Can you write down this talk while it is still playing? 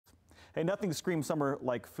Hey, nothing screams summer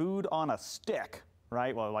like food on a stick,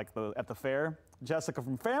 right? Well, like at the fair. Jessica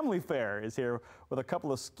from Family Fare is here with a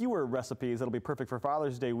couple of skewer recipes that'll be perfect for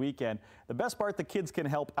Father's Day weekend. The best part, the kids can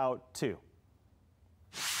help out too.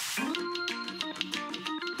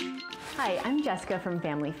 Hi, I'm Jessica from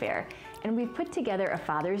Family Fare, and we've put together a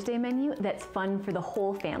Father's Day menu that's fun for the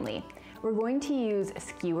whole family. We're going to use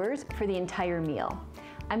skewers for the entire meal.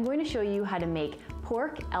 I'm going to show you how to make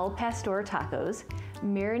pork al pastor tacos,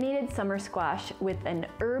 marinated summer squash with an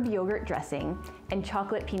herb yogurt dressing, and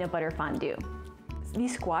chocolate peanut butter fondue.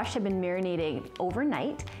 These squash have been marinating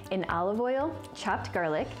overnight in olive oil, chopped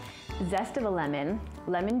garlic, zest of a lemon,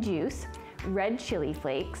 lemon juice, red chili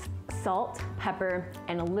flakes, salt, pepper,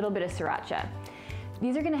 and a little bit of sriracha.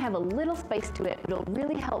 These are gonna have a little spice to it, but it'll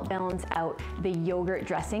really help balance out the yogurt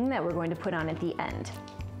dressing that we're going to put on at the end.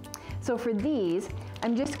 So for these,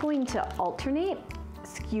 I'm just going to alternate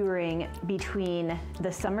skewering between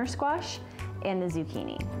the summer squash and the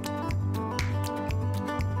zucchini.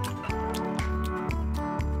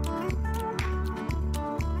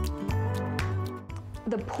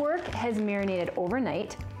 The pork has marinated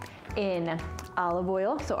overnight in olive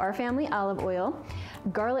oil, so our family olive oil,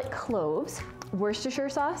 garlic cloves, Worcestershire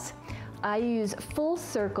sauce. I use Full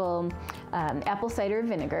Circle apple cider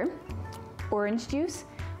vinegar, orange juice,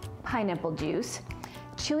 pineapple juice,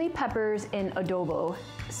 chili peppers in adobo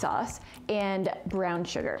sauce, and brown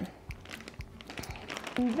sugar.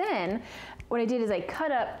 And then what I did is I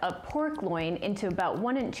cut up a pork loin into about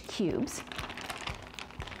 1-inch cubes.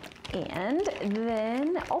 And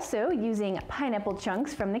then also using pineapple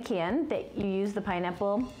chunks from the can that you use the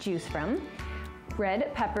pineapple juice from,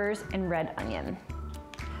 red peppers and red onion.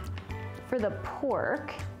 For the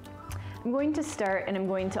pork, I'm going to start and I'm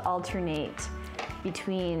going to alternate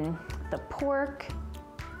between the pork,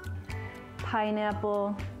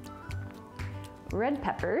 pineapple, red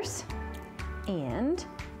peppers, and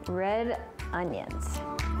red onions.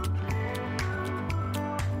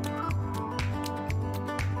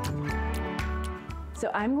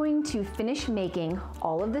 So I'm going to finish making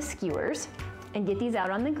all of the skewers and get these out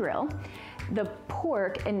on the grill. The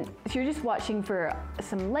pork, and if you're just watching for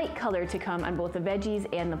some light color to come on both the veggies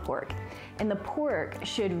and the pork, and the pork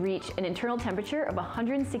should reach an internal temperature of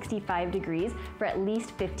 165 degrees for at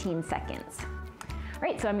least 15 seconds. All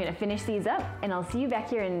right, so I'm gonna finish these up and I'll see you back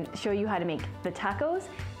here and show you how to make the tacos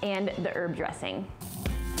and the herb dressing.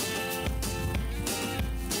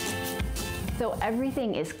 So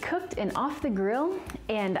everything is cooked and off the grill,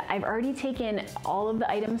 and I've already taken all of the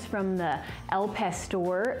items from the al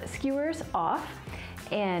pastor skewers off.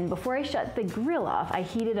 And before I shut the grill off, I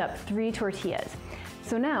heated up 3 tortillas.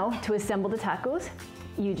 So now to assemble the tacos,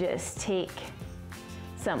 you just take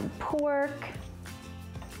some pork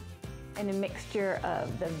and a mixture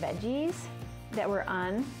of the veggies that were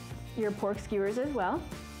on your pork skewers as well.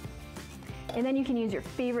 And then you can use your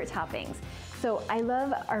favorite toppings. So I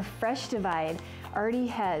love our Fresh Divide already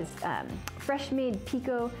has fresh made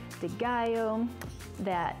pico de gallo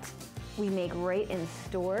that we make right in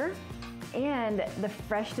store, and the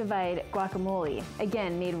Fresh Divide guacamole,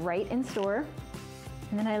 again, made right in store.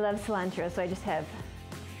 And then I love cilantro, so I just have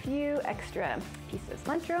a few extra pieces of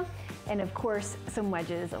cilantro, and of course, some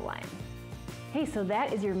wedges of lime. Hey, so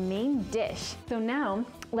that is your main dish. So now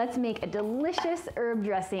let's make a delicious herb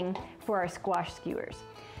dressing for our squash skewers.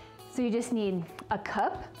 So you just need a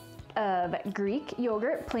cup of Greek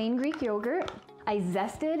yogurt, plain Greek yogurt. I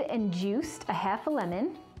zested and juiced a half a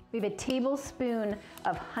lemon. We have a tablespoon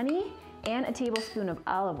of honey and a tablespoon of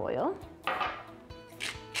olive oil.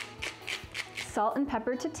 Salt and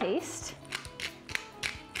pepper to taste.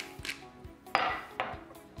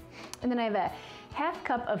 And then I have a half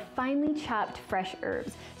cup of finely chopped fresh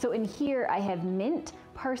herbs. So in here I have mint,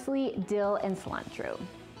 parsley, dill, and cilantro.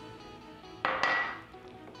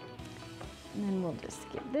 And then we'll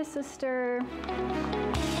just give this a stir.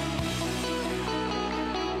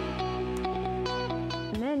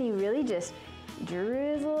 And then you really just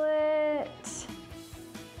drizzle it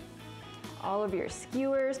all over your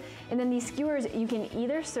skewers. And then these skewers you can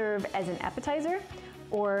either serve as an appetizer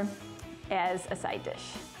or as a side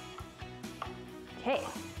dish. Okay,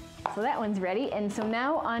 so that one's ready. And so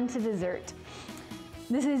now on to dessert.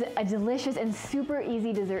 This is a delicious and super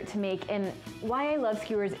easy dessert to make, and why I love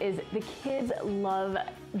skewers is the kids love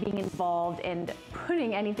being involved and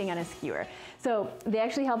putting anything on a skewer. So they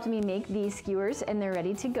actually helped me make these skewers and they're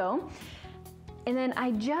ready to go. And then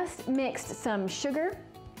I just mixed some sugar,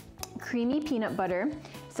 creamy peanut butter,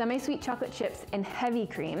 semi-sweet chocolate chips, and heavy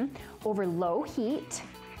cream over low heat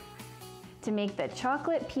to make the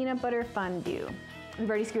chocolate peanut butter fondue. We've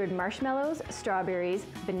already skewered marshmallows, strawberries,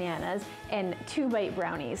 bananas, and 2-bite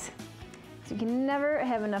brownies. So you can never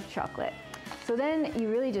have enough chocolate. So then you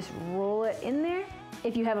really just roll it in there.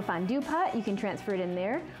 If you have a fondue pot, you can transfer it in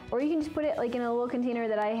there, or you can just put it like in a little container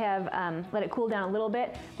that I have, let it cool down a little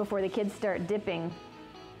bit before the kids start dipping.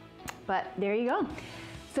 But there you go.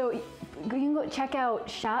 So you can go check out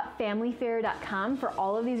shopfamilyfare.com for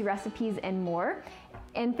all of these recipes and more.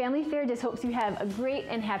 And Family Fare just hopes you have a great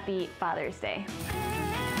and happy Father's Day.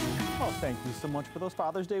 Well, thank you so much for those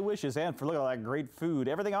Father's Day wishes and for looking at all that great food,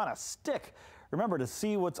 everything on a stick. Remember, to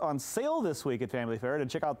see what's on sale this week at Family Fare, to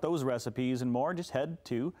check out those recipes and more, just head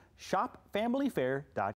to shopfamilyfare.com.